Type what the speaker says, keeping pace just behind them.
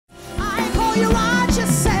call you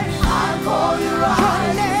righteous. Say, I call you righteous.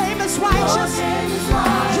 your name is righteous. Your name is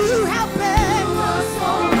righteous. You have been. You are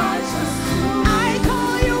so righteous. I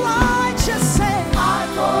call you righteous. Say, I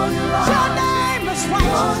call you righteous. your name is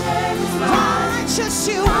righteous. Your name is Righteous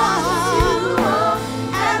you are,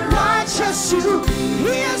 and righteous you.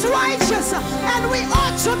 He is righteous, and we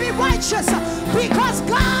ought to be righteous because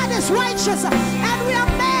God is righteous, and we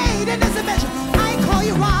are made in His image. I call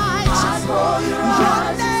you righteous. I call you Your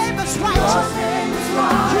righteous. name is Your righteous. name is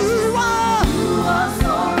righteous. You are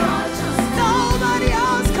so righteous. Nobody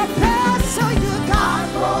else compares to you, God.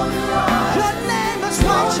 I call you righteous. Your name is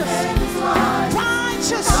righteous. Your name is righteous.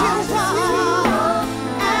 Righteous you are,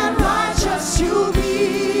 and righteous you be.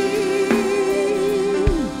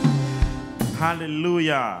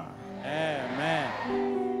 Hallelujah.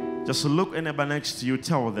 Amen. Just look at neighbor next to you,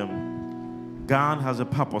 tell them, God has a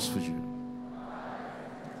purpose for you.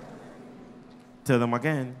 Tell them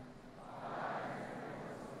again.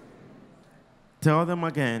 Tell them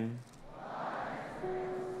again.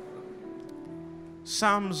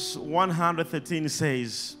 Psalms 113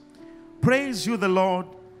 says, praise you the Lord,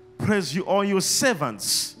 praise you all you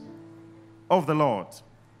servants of the Lord.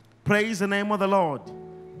 Praise the name of the Lord.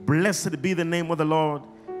 Blessed be the name of the Lord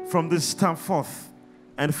from this time forth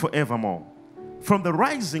and forevermore. From the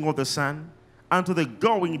rising of the sun unto the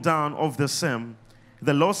going down of the same,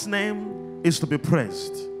 the Lord's name is to be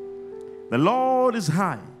praised. The Lord is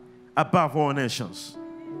high above all nations,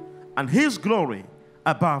 and His glory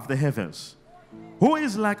above the heavens. Who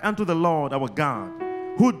is like unto the Lord our God,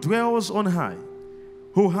 who dwells on high,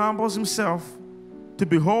 who humbles Himself to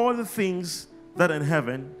behold the things that are in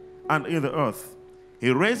heaven and in the earth. He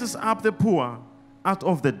raises up the poor out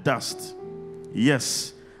of the dust,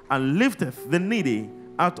 yes, and lifteth the needy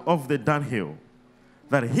out of the dunghill,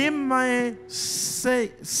 that He may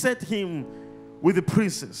set him with the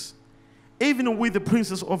princes, even with the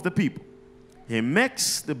princes of the people. He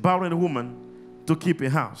makes the barren woman to keep a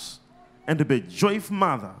house, and to be a joyful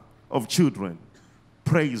mother of children.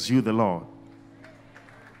 Praise you, the Lord.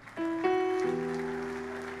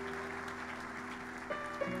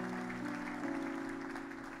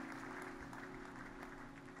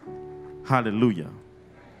 Hallelujah.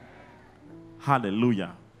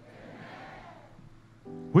 Hallelujah.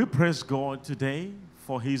 We praise God today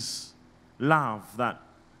for His love that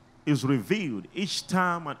is revealed each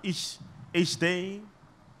time and each day.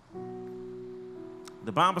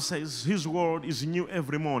 The Bible says His word is new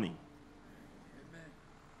every morning.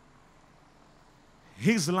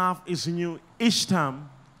 His love is new each time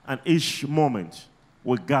and each moment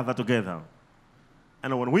we gather together.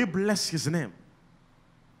 And when we bless His name,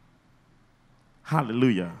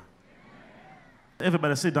 hallelujah.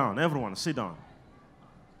 Everybody sit down. Everyone sit down.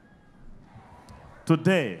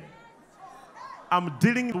 Today, I'm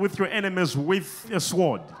dealing with your enemies with a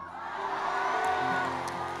sword.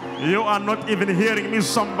 You are not even hearing me,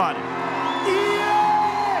 somebody. Yeah!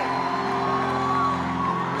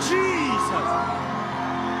 Jesus.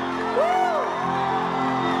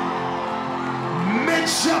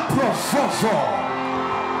 Mecha profofo.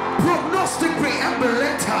 Prognostic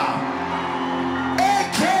preambulata.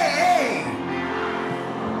 AKA.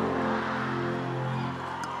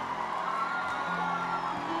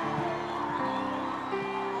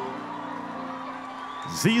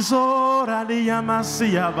 Zizora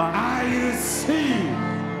liyamasiaba. I see.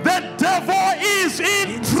 The devil is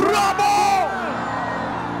in trouble.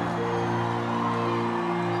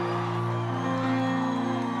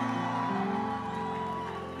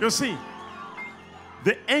 You see,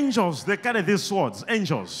 the angels, they carry these swords.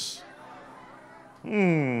 Angels.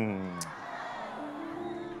 When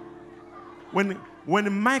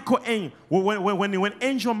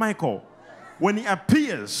Angel Michael, when he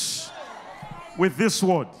appears with this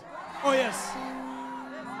sword, Oh, yes.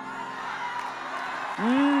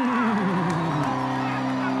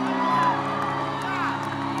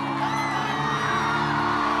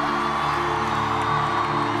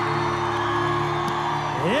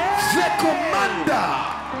 The commander.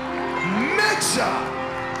 Mecha.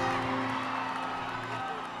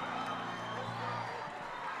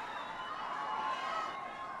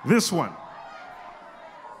 this one,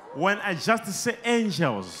 when I just say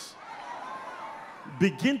angels,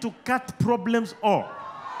 begin to cut problems off.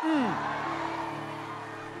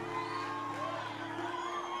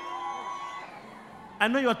 I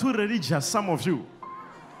know you are too religious, some of you.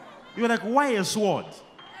 You're like, why a sword?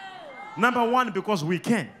 Number one, because we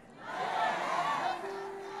can.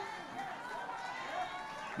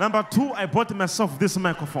 Number two, I bought myself this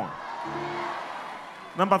microphone.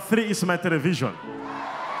 Number three is my television.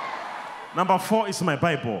 Number four is my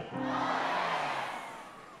Bible.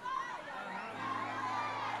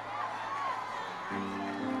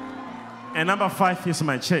 And number 5 is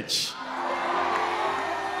my church.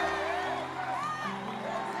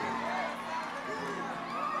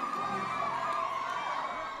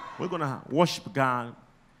 We're going to worship God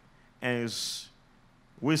as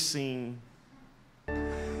we sing.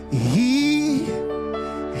 He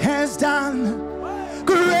has done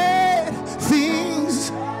great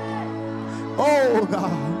things. Oh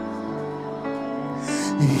God.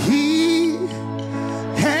 He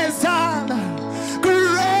has done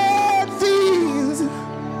great things.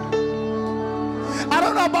 I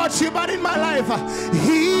don't know about you, but in my life,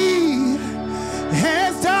 He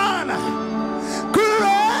has done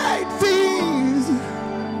great things.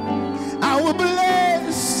 I will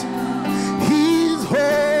bless His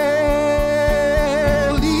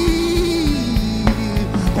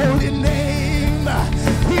holy name.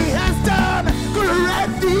 He has done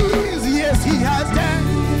great things. Yes, He has done.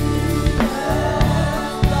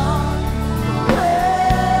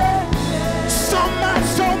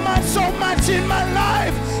 So much in my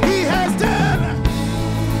life He has done.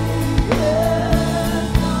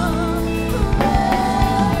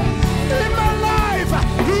 In my life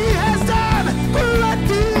He has done great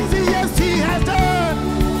things. Yes, He has done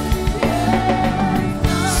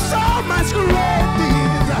so much great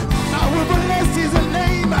things. I will bless His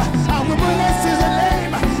name. I will bless His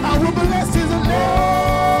name. I will bless His name.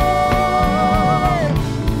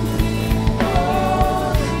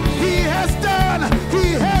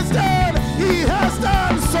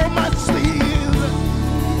 So much things.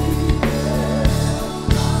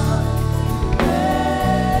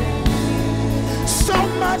 So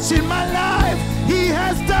much in my life He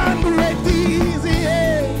has done great things.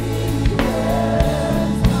 Yeah.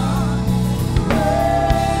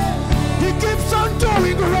 He keeps on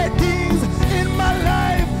doing great things in my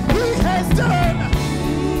life. He has done.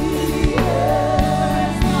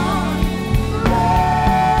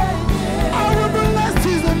 I will bless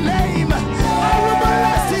His name. I will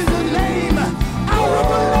bless His name. I will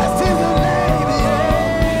bless His name. Yeah.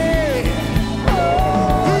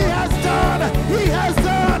 He has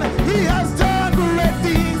done great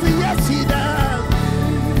things. Yes, He does.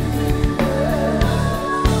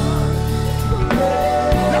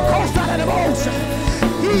 The coast out of the ocean.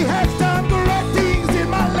 He has done great things in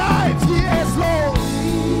my life. Yes, Lord.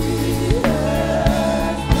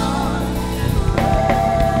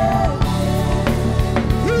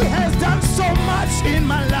 He has done so much in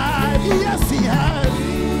my life. Yes, He has.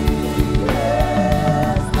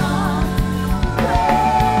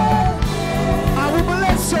 I will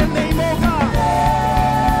bless Your name, oh God.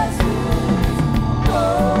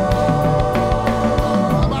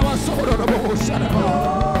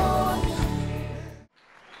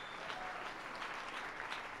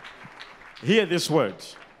 Hear this word.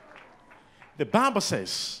 The Bible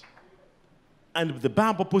says, and the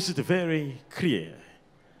Bible puts it very clear.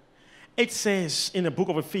 It says in the book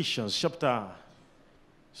of Ephesians, chapter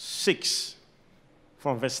 6,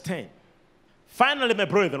 from verse 10. Finally, my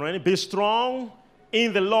brethren, be strong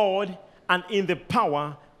in the Lord and in the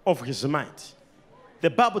power of His might. The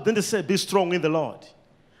Bible didn't say be strong in the Lord,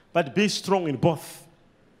 but be strong in both,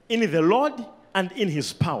 in the Lord and in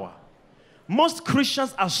His power. Most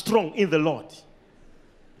Christians are strong in the Lord.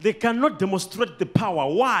 They cannot demonstrate the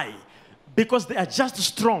power. Why? Because they are just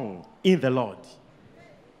strong in the Lord.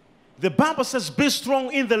 The Bible says, be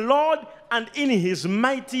strong in the Lord and in His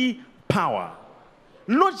mighty power.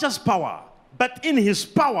 Not just power, but in His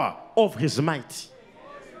power of His might.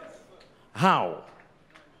 How?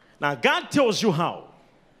 Now, God tells you how.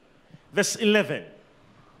 Verse 11.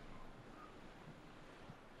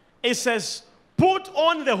 It says, put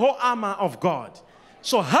on the whole armor of God.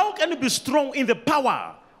 So how can you be strong in the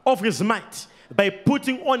power of His might? By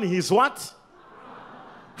putting on His what?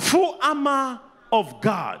 Full armor of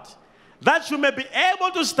God, that you may be able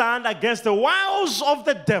to stand against the wiles of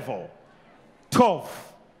the devil.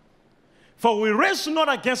 12. For we wrestle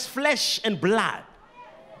not against flesh and blood,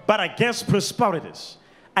 but against principalities,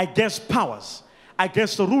 against powers,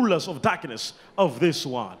 against the rulers of darkness of this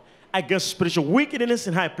world, against spiritual wickedness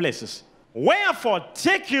in high places. Wherefore,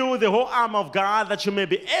 take you the whole armor of God, that you may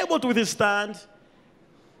be able to withstand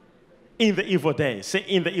in the evil day. Say,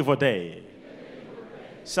 in the evil day.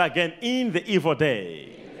 Say again, in the evil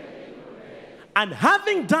day. And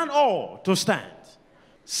having done all to stand,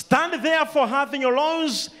 stand therefore, having your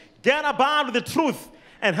loins girt about with the truth,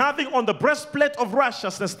 and having on the breastplate of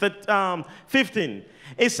righteousness. 15.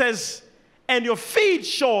 It says, and your feet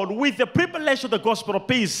shod with the preparation of the gospel of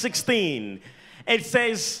peace. 16. It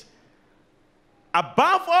says,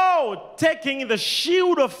 above all, taking the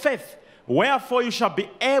shield of faith, wherefore you shall be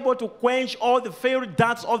able to quench all the fiery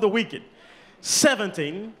darts of the wicked.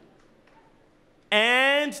 17.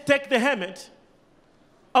 And take the helmet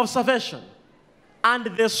of salvation and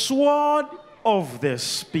the sword of the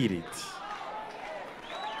Spirit.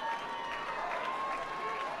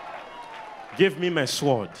 Give me my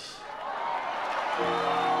sword.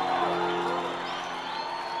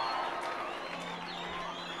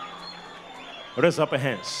 Raise up your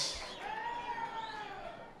hands.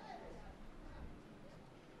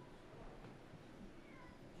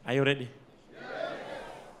 Are you ready?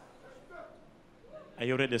 Are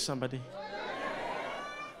you ready, somebody?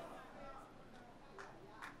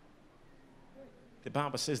 The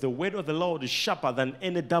Bible says the word of the Lord is sharper than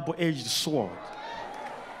any double-edged sword.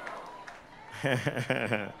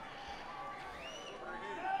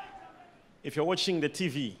 If you're watching the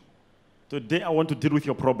TV, today I want to deal with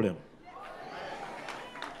your problem.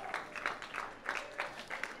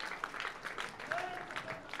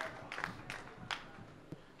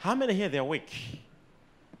 How many here they're weak?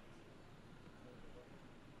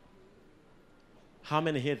 How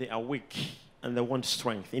many here they are weak and they want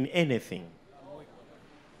strength in anything?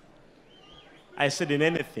 I said in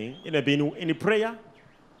anything. It may be in prayer.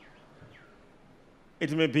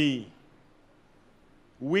 It may be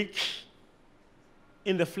weak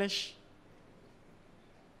in the flesh,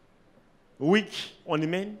 weak on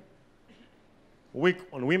men, weak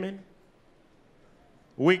on women,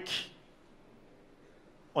 weak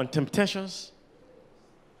on temptations,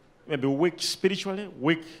 maybe weak spiritually,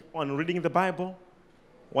 weak on reading the Bible,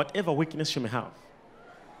 whatever weakness you may have.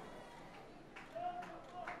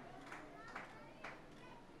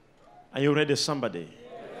 Are you ready, somebody?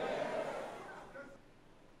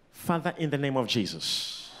 Father, in the name of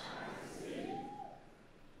Jesus,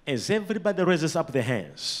 as everybody raises up their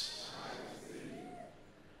hands,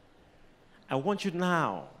 I want you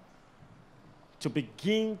now to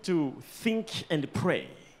begin to think and pray.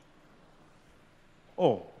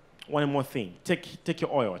 Oh, one more thing. Take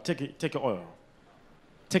your oil. Take your oil.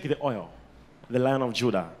 Take the oil. The Lion of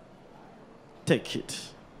Judah. Take it.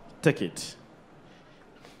 Take it.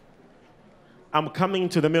 I'm coming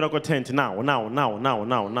to the miracle tent now.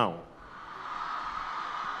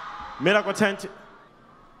 Miracle tent.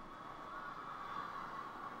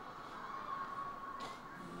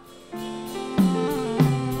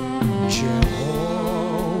 Jehovah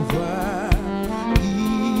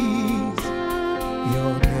is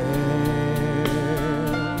your name.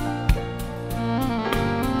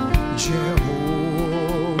 Jehovah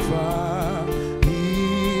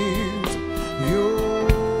is your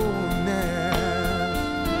name.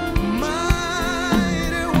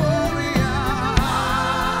 Mighty warrior.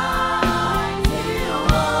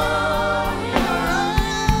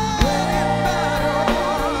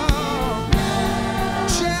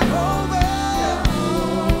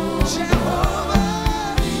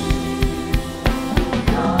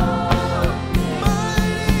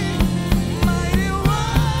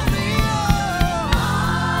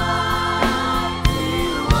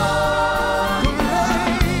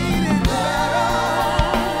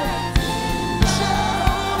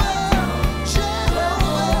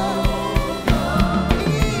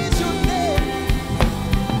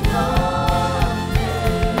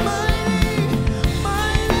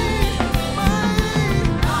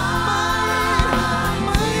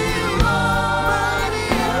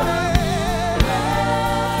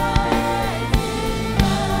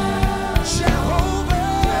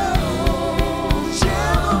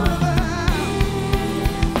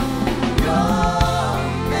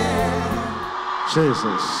 Jesus.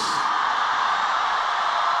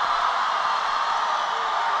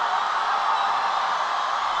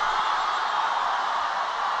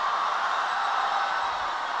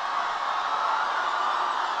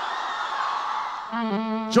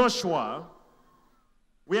 Joshua,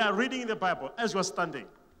 we are reading the Bible as you are standing.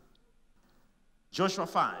 Joshua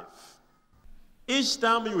 5. Each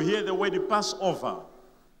time you hear the word Passover,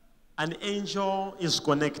 an angel is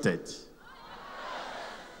connected.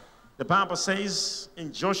 The Bible says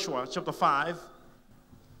in Joshua chapter 5,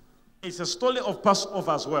 it's a story of Passover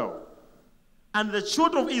as well. And the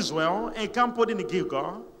children of Israel encamped in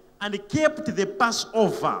Gilgal and kept the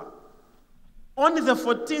Passover on the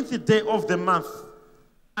 14th day of the month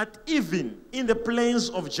at even in the plains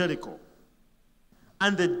of Jericho.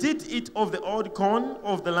 And they did eat of the old corn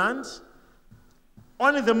of the land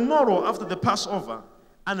on the morrow after the Passover,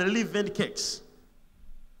 and leavened cakes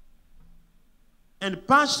and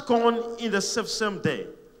parched corn in the same day.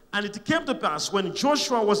 And it came to pass when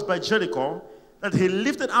Joshua was by Jericho that he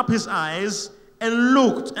lifted up his eyes and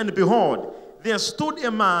looked, and behold, there stood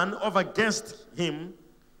a man over against him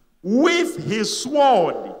with his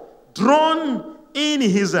sword drawn in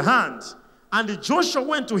his hand. And Joshua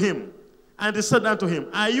went to him And he said unto him,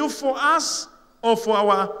 Are you for us or for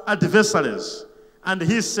our adversaries? And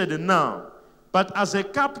he said, No. But as a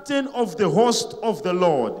captain of the host of the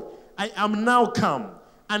Lord, I am now come.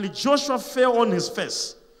 And Joshua fell on his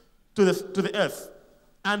face to the earth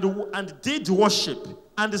and did worship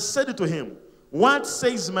and said to him, What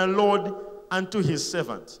says my Lord unto his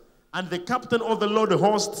servant? And the captain of the Lord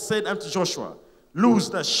host said unto Joshua, Loose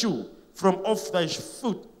the shoe from off thy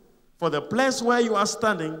foot, for the place where you are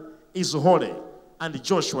standing is holy. And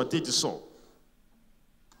Joshua did so.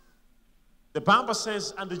 The Bible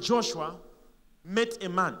says, and Joshua met a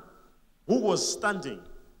man who was standing,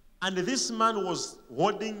 and this man was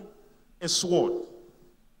holding a sword.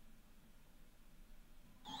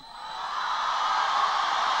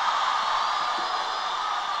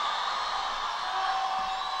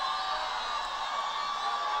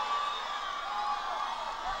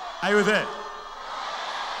 Are you there?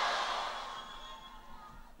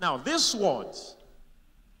 Now, this sword,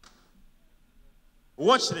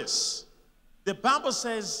 watch this. The Bible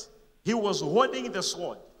says he was holding the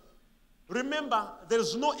sword. Remember,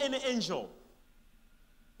 there's no any angel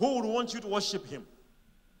who would want you to worship him.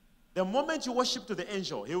 The moment you worship to the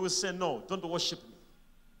angel, he will say, No, don't worship me.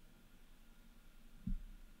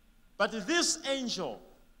 But this angel,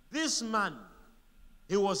 this man,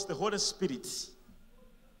 he was the Holy Spirit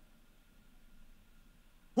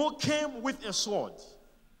who came with a sword.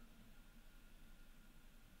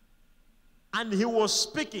 And he was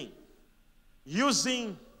speaking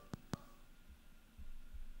using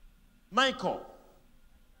Michael,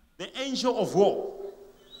 the angel of war.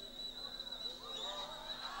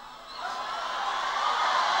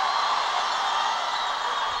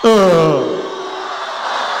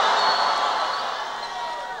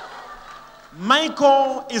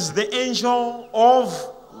 Michael is the angel of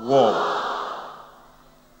war.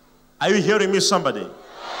 Are you hearing me, somebody?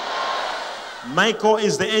 Michael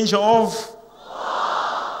is the angel of war.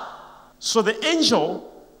 So the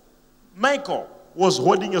angel, Michael, was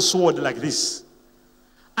holding a sword like this.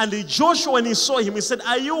 And Joshua, when he saw him, he said,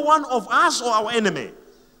 Are you one of us or our enemy?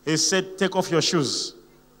 He said, Take off your shoes.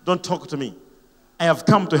 Don't talk to me. I have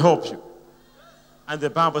come to help you. And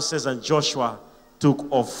the Bible says, and Joshua took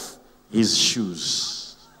off his shoes.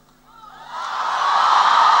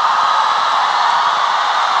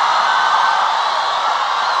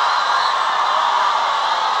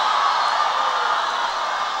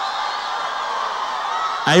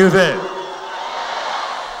 Are you there?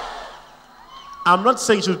 I'm not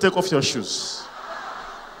saying you should take off your shoes.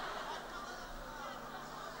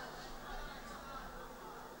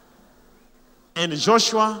 And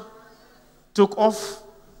Joshua took off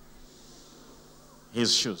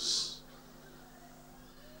his shoes.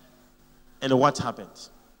 And what happened?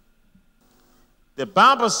 The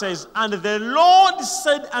Bible says, and the Lord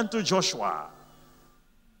said unto Joshua.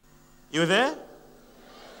 You there?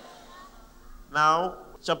 Now,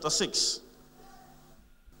 chapter 6,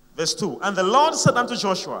 verse 2. And the Lord said unto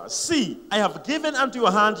Joshua, See, I have given unto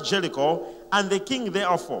your hand Jericho, and the king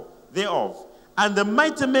thereof, and the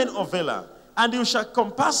mighty men of valor, and you shall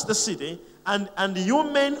compass the city, and you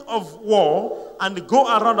men of war, and go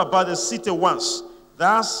around about the city once.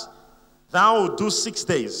 Thus thou do 6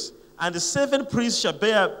 days. And the 7 priests shall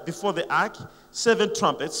bear before the ark 7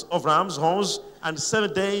 trumpets of ram's horns, and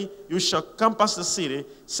 7 days you shall compass the city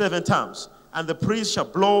 7 times. And the priests shall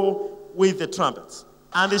blow with the trumpets.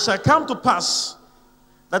 And it shall come to pass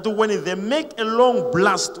that when they make a long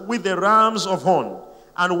blast with the rams of horn,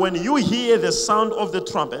 and when you hear the sound of the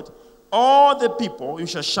trumpet, all the people, you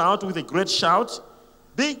shall shout with a great shout.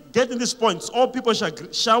 Getting these points, all people shall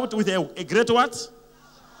shout with a great what?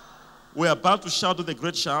 We're about to shout with a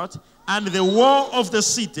great shout. And the wall of the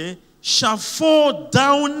city shall fall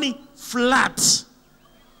down flat.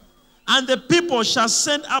 And the people shall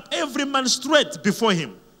send up every man straight before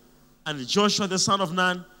him. And Joshua the son of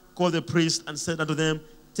Nun called the priest and said unto them,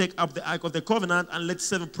 Take up the ark of the covenant, and let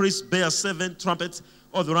 7 priests bear 7 trumpets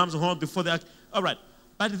of the ram's horn before the ark. All right.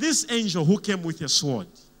 But this angel who came with a sword,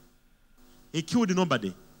 he killed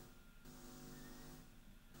nobody.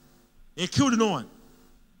 He killed no one.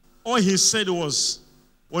 All he said was,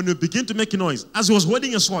 when you begin to make a noise, as he was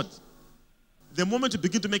holding a sword, the moment you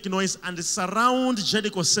begin to make a noise and surround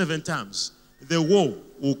Jericho 7 times, the wall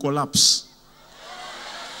will collapse.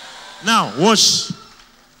 Now, watch.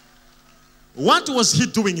 What was he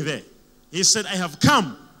doing there? He said, I have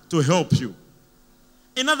come to help you.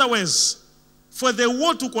 In other words, for the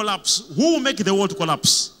wall to collapse, who will make the wall to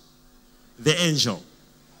collapse? The angel.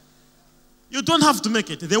 You don't have to make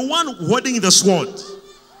it. The one holding the sword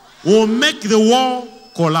will make the wall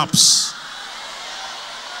collapse.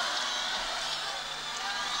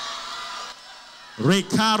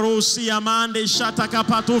 Rekaro siamande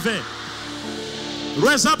shatakapatuve.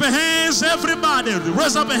 Raise up your hands, everybody.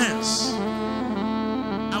 Raise up your hands.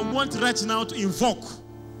 I want right now to invoke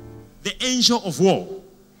the angel of war.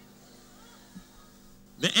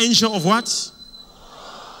 The angel of what?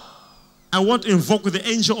 I want to invoke the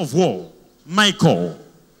angel of war, Michael.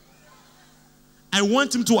 I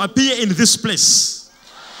want him to appear in this place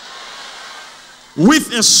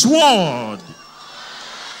with a sword.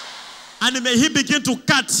 And may he begin to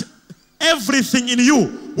cut everything in you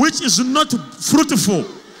which is not fruitful.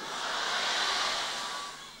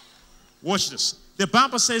 Watch this. The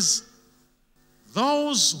Bible says,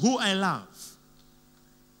 those who I love,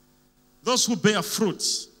 those who bear fruit,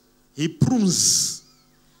 he prunes.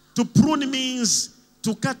 To prune means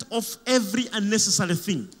to cut off every unnecessary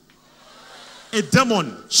thing. A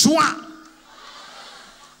demon, shwa,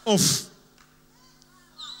 of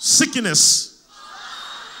sickness.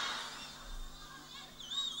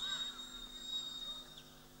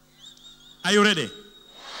 Are you ready?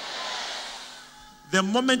 The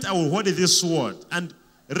moment I will hold this sword and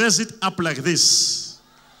raise it up like this,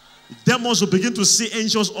 demons will begin to see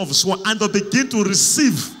angels of sword and they'll begin to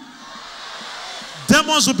receive.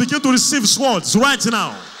 Demons will begin to receive swords right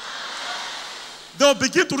now. They'll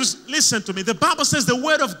begin to listen to me. The Bible says the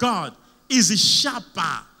word of God is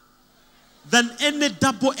sharper than any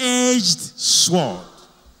double-edged sword.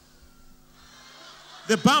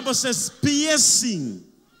 The Bible says piercing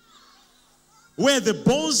where the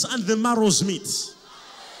bones and the marrows meet.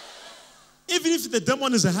 Even if the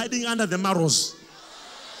demon is hiding under the marrows,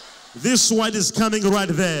 this sword is coming right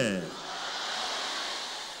there.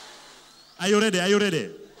 Are you ready? Are you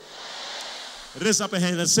ready? Raise up a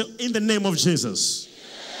hand and say, in the name of Jesus,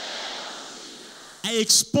 I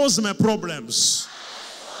expose my problems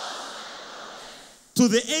to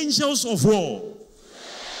the angels of war.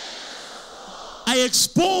 I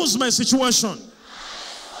expose my situation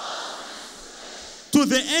to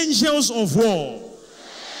the angels of war.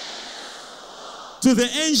 To the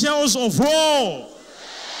angels of war.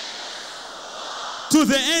 To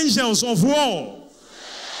the angels of war.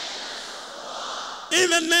 In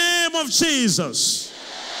the name of Jesus.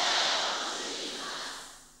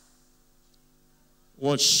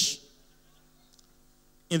 Watch.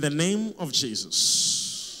 In the name of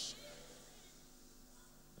Jesus.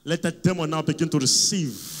 Let that demon now begin to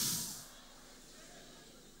receive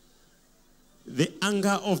the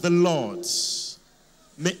anger of the Lord.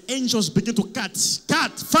 May angels begin to cut,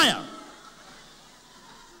 fire.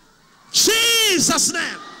 Jesus'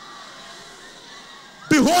 name.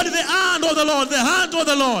 Behold the hand of the Lord, the hand of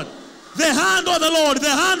the Lord, the hand of the Lord, the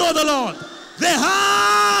hand of the Lord, the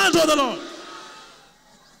hand of the Lord.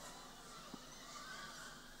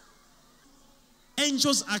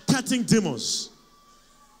 Angels are cutting demons.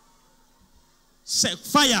 Say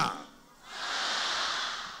fire.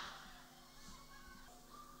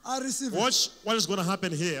 I receive it. Watch what is going to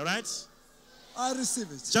happen here, right? I receive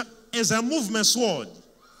it. Just as I move my sword,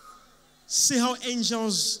 see how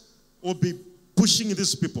angels will be pushing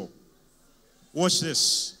these people. Watch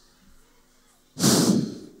this.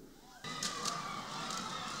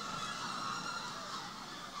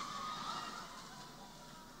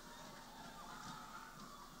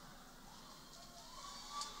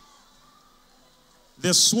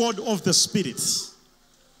 The sword of the Spirit.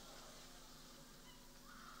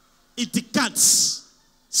 It cuts,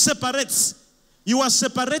 separates. You are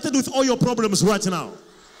separated with all your problems right now.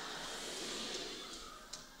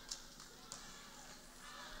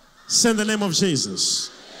 Say in the name of Jesus.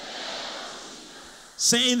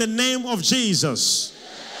 Say in the name of Jesus.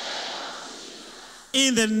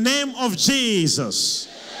 In the name of Jesus.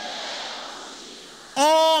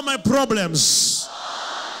 All my problems.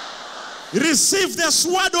 Receive the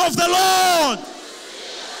sword of the Lord.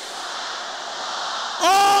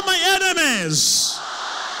 All my enemies.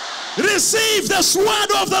 Receive the sword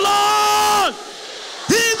of the Lord.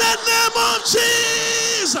 In the name of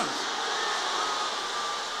Jesus.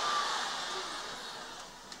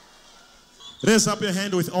 Raise up your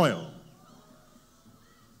hand with oil.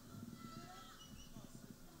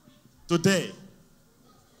 Today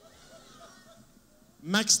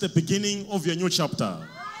marks the beginning of your new chapter.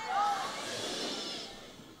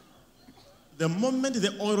 The moment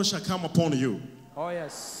the oil shall come upon you, Oh,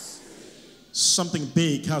 yes. something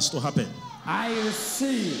big has to happen. I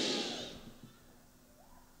receive.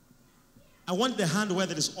 I want the hand where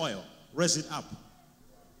there is oil. Raise it up.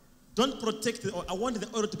 Don't protect the oil. I want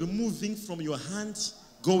the oil to be moving from your hand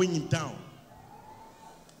going down.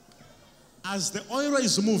 As the oil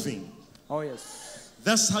is moving, Oh, yes.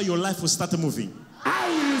 that's how your life will start moving.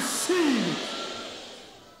 I receive.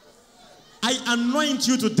 I anoint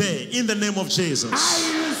you today in the name of Jesus.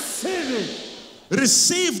 I receive it.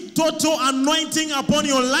 Receive total anointing upon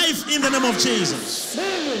your life in the name of Jesus.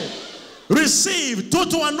 Receive it. Receive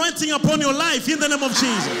total anointing upon your life in the name of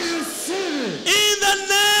Jesus. I receive it. In the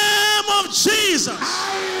name of Jesus.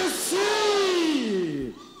 I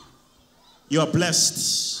receive. You are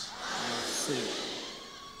blessed.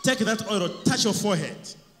 Take that oil, touch your forehead.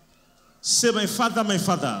 Say, my Father, my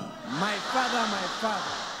Father. My Father, my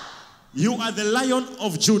Father. You are the Lion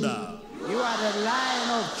of Judah. You are the Lion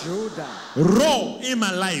of Judah. Roar in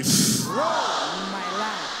my life. Roar in my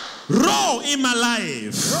life. Roar in my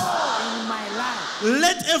life. Roar in my life.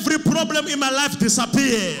 Let every problem in my life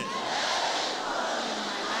disappear.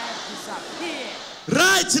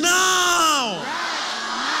 Right now.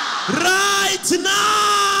 Right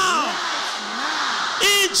now.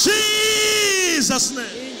 In Jesus'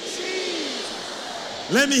 name.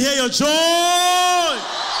 Let me hear your joy.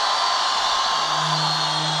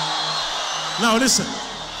 Now listen.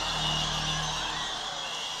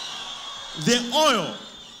 The oil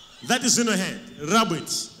that is in your hand, rub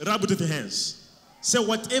it. Rub it with your hands. Say,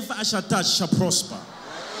 whatever I shall touch shall prosper.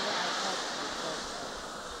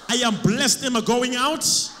 I am blessed in my going out.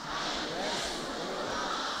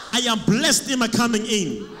 I am blessed in my coming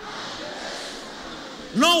in.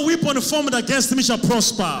 No weapon formed against me shall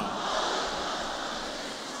prosper.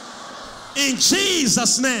 In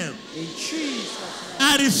Jesus' name. In Jesus' name.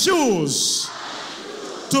 I refuse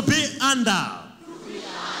to be under.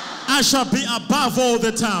 I shall be above all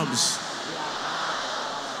the times.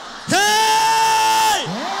 Hey!